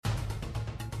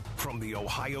From the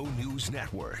Ohio News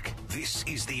Network, this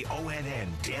is the ONN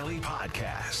Daily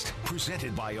Podcast,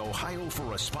 presented by Ohio for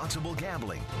Responsible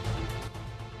Gambling.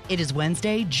 It is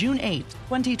Wednesday, June 8th,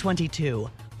 2022.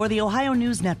 For the Ohio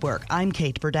News Network, I'm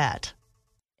Kate Burdett.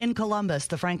 In Columbus,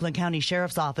 the Franklin County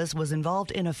Sheriff's Office was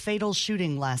involved in a fatal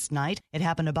shooting last night. It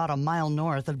happened about a mile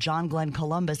north of John Glenn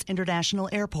Columbus International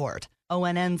Airport.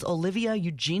 ONN's Olivia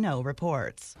Eugenio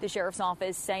reports. The sheriff's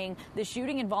office saying the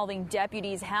shooting involving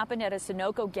deputies happened at a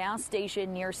Sunoco gas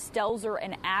station near Stelzer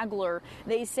and Agler.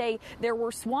 They say there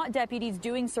were SWAT deputies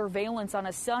doing surveillance on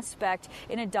a suspect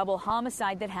in a double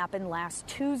homicide that happened last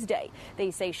Tuesday. They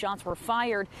say shots were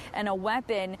fired and a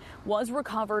weapon was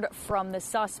recovered from the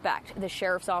suspect. The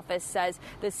sheriff's office says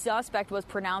the suspect was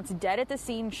pronounced dead at the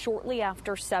scene shortly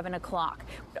after 7 o'clock.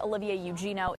 Olivia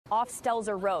Eugenio, off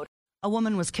Stelzer Road. A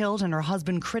woman was killed and her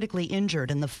husband critically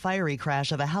injured in the fiery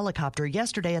crash of a helicopter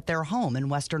yesterday at their home in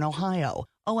western Ohio.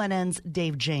 ONN's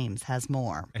Dave James has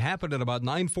more. It happened at about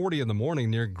 9:40 in the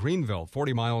morning near Greenville,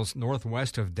 40 miles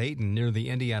northwest of Dayton near the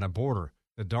Indiana border.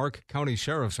 The Darke County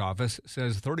Sheriff's Office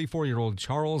says 34-year-old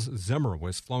Charles Zimmer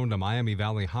was flown to Miami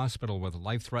Valley Hospital with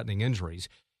life-threatening injuries.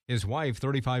 His wife,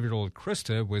 35-year-old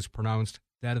Krista, was pronounced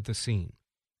dead at the scene.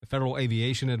 The Federal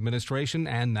Aviation Administration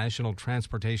and National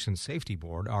Transportation Safety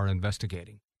Board are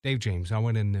investigating. Dave James,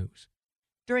 ONN News.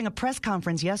 During a press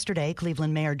conference yesterday,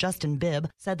 Cleveland Mayor Justin Bibb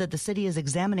said that the city is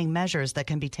examining measures that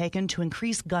can be taken to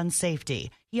increase gun safety.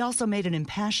 He also made an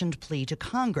impassioned plea to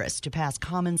Congress to pass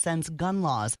common-sense gun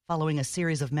laws following a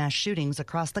series of mass shootings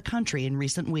across the country in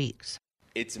recent weeks.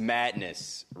 It's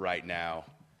madness right now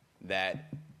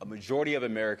that a majority of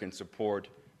Americans support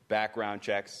background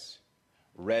checks,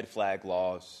 red flag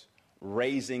laws,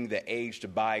 raising the age to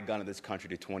buy a gun in this country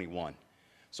to 21.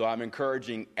 So I'm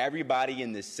encouraging everybody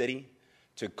in this city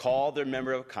to call their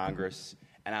member of Congress,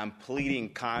 and I'm pleading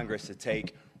Congress to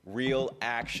take real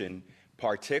action,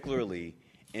 particularly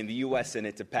in the U.S.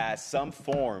 Senate, to pass some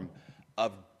form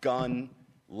of gun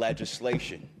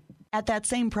legislation. At that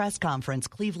same press conference,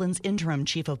 Cleveland's interim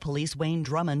chief of police, Wayne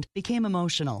Drummond, became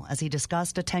emotional as he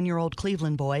discussed a 10-year-old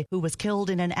Cleveland boy who was killed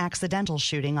in an accidental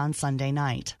shooting on Sunday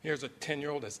night. Here's a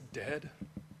 10-year-old that's dead.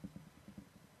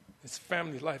 His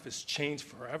family life has changed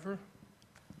forever.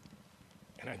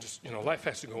 And life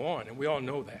has to go on, and we all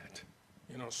know that.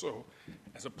 So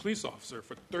as a police officer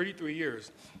for 33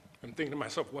 years, I'm thinking to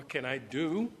myself, what can I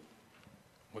do?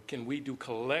 What can we do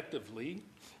collectively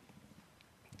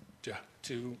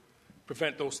to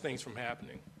prevent those things from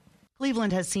happening?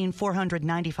 Cleveland has seen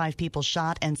 495 people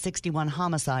shot and 61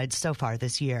 homicides so far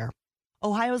this year.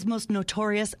 Ohio's most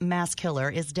notorious mass killer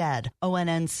is dead.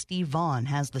 ONN's Steve Vaughn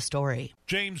has the story.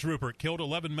 James Rupert killed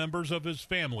 11 members of his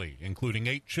family, including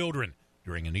 8 children,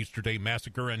 during an Easter Day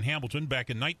massacre in Hamilton back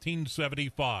in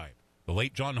 1975. The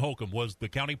late John Holcomb was the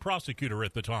county prosecutor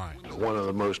at the time. One of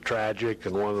the most tragic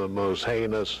and one of the most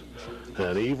heinous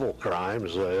and evil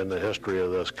crimes in the history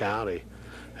of this county.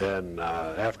 And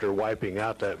after wiping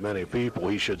out that many people,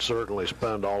 he should certainly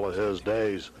spend all of his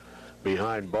days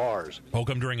behind bars.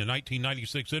 Holcomb, during a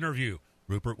 1996 interview,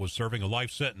 Rupert was serving a life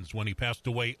sentence when he passed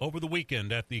away over the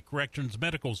weekend at the Corrections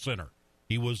Medical Center.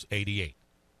 He was 88.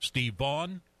 Steve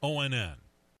Vaughn, ONN.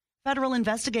 Federal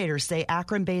investigators say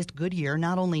Akron-based Goodyear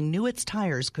not only knew its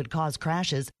tires could cause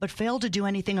crashes, but failed to do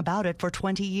anything about it for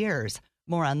 20 years.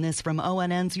 More on this from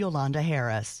ONN's Yolanda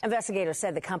Harris. Investigators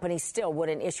said the company still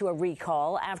wouldn't issue a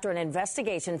recall after an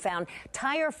investigation found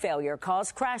tire failure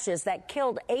caused crashes that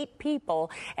killed 8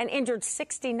 people and injured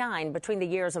 69 between the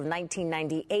years of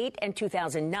 1998 and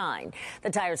 2009. The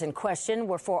tires in question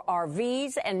were for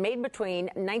RVs and made between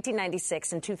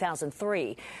 1996 and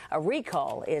 2003. A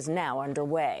recall is now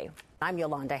underway. I'm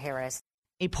Yolanda Harris.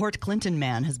 A Port Clinton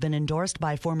man has been endorsed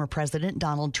by former President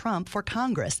Donald Trump for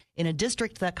Congress in a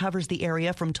district that covers the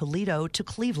area from Toledo to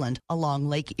Cleveland along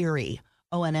Lake Erie.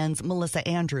 ONN's Melissa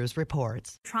Andrews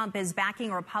reports. Trump is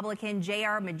backing Republican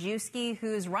J.R. Majewski,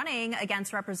 who's running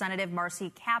against Representative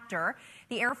Marcy Kaptur.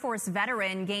 The Air Force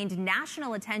veteran gained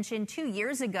national attention 2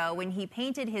 years ago when he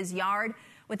painted his yard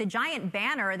with a giant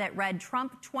banner that read,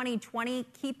 "Trump 2020,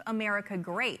 keep America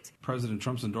great." President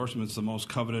Trump's endorsement is the most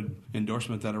coveted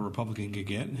endorsement that a Republican could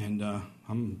get, and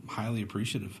I'm highly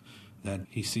appreciative that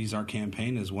he sees our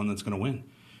campaign as one that's going to win.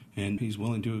 And he's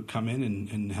willing to come in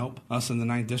and help us in the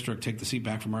 9th District take the seat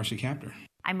back from Marcy Kaptur.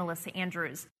 I'm Melissa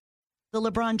Andrews. The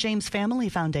LeBron James Family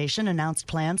Foundation announced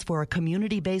plans for a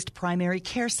community-based primary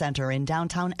care center in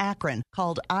downtown Akron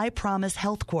called I Promise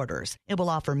Health Quarters. It will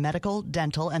offer medical,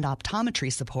 dental, and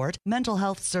optometry support, mental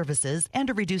health services, and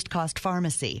a reduced-cost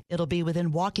pharmacy. It'll be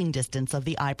within walking distance of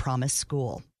the I Promise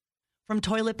school. From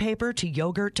toilet paper to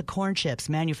yogurt to corn chips,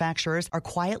 manufacturers are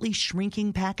quietly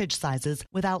shrinking package sizes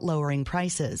without lowering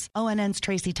prices. ONN's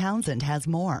Tracy Townsend has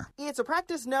more. It's a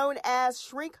practice known as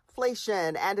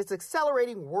shrinkflation, and it's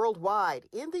accelerating worldwide.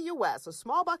 In the U.S., a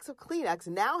small box of Kleenex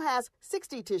now has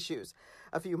 60 tissues.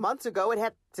 A few months ago, it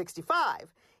had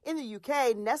 65. In the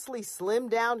UK, Nestle slimmed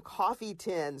down coffee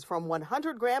tins from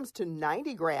 100 grams to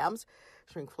 90 grams.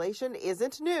 Shrinkflation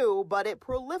isn't new, but it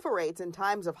proliferates in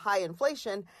times of high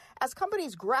inflation as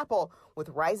companies grapple with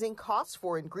rising costs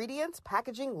for ingredients,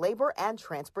 packaging, labor, and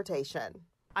transportation.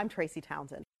 I'm Tracy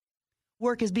Townsend.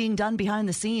 Work is being done behind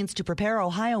the scenes to prepare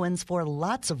Ohioans for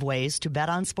lots of ways to bet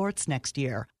on sports next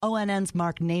year. ONN's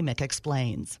Mark Namick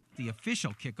explains. The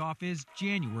official kickoff is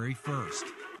January 1st.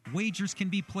 Wagers can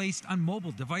be placed on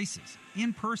mobile devices,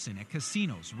 in person at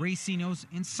casinos, racinos,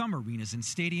 in some arenas and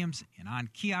stadiums, and on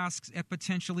kiosks at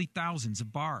potentially thousands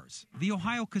of bars. The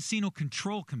Ohio Casino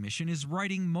Control Commission is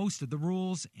writing most of the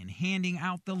rules and handing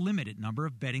out the limited number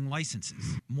of betting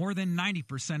licenses. More than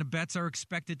 90% of bets are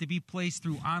expected to be placed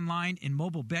through online and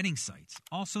mobile betting sites,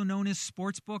 also known as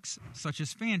sports books, such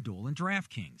as FanDuel and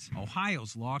DraftKings.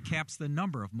 Ohio's law caps the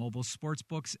number of mobile sports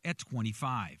books at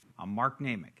 25. I'm Mark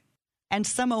Namick. And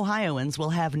some Ohioans will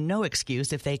have no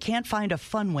excuse if they can't find a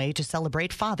fun way to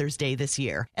celebrate Father's Day this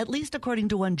year, at least according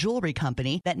to one jewelry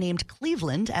company that named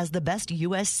Cleveland as the best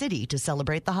U.S. city to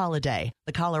celebrate the holiday.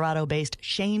 The Colorado-based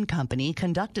Shane Company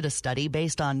conducted a study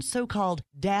based on so-called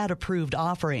dad-approved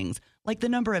offerings, like the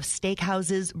number of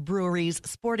steakhouses, breweries,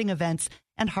 sporting events,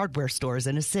 and hardware stores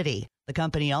in a city. The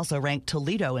company also ranked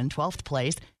Toledo in 12th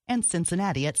place and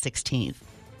Cincinnati at 16th.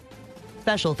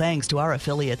 Special thanks to our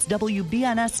affiliates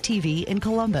WBNS-TV in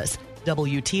Columbus,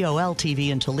 WTOL-TV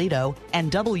in Toledo,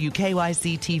 and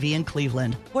WKYC-TV in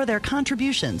Cleveland for their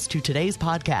contributions to today's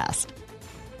podcast.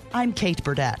 I'm Kate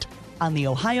Burdett on the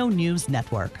Ohio News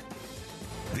Network.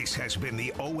 This has been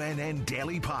the ONN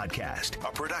Daily Podcast,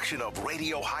 a production of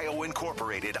Radio Ohio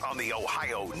Incorporated on the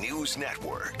Ohio News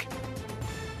Network.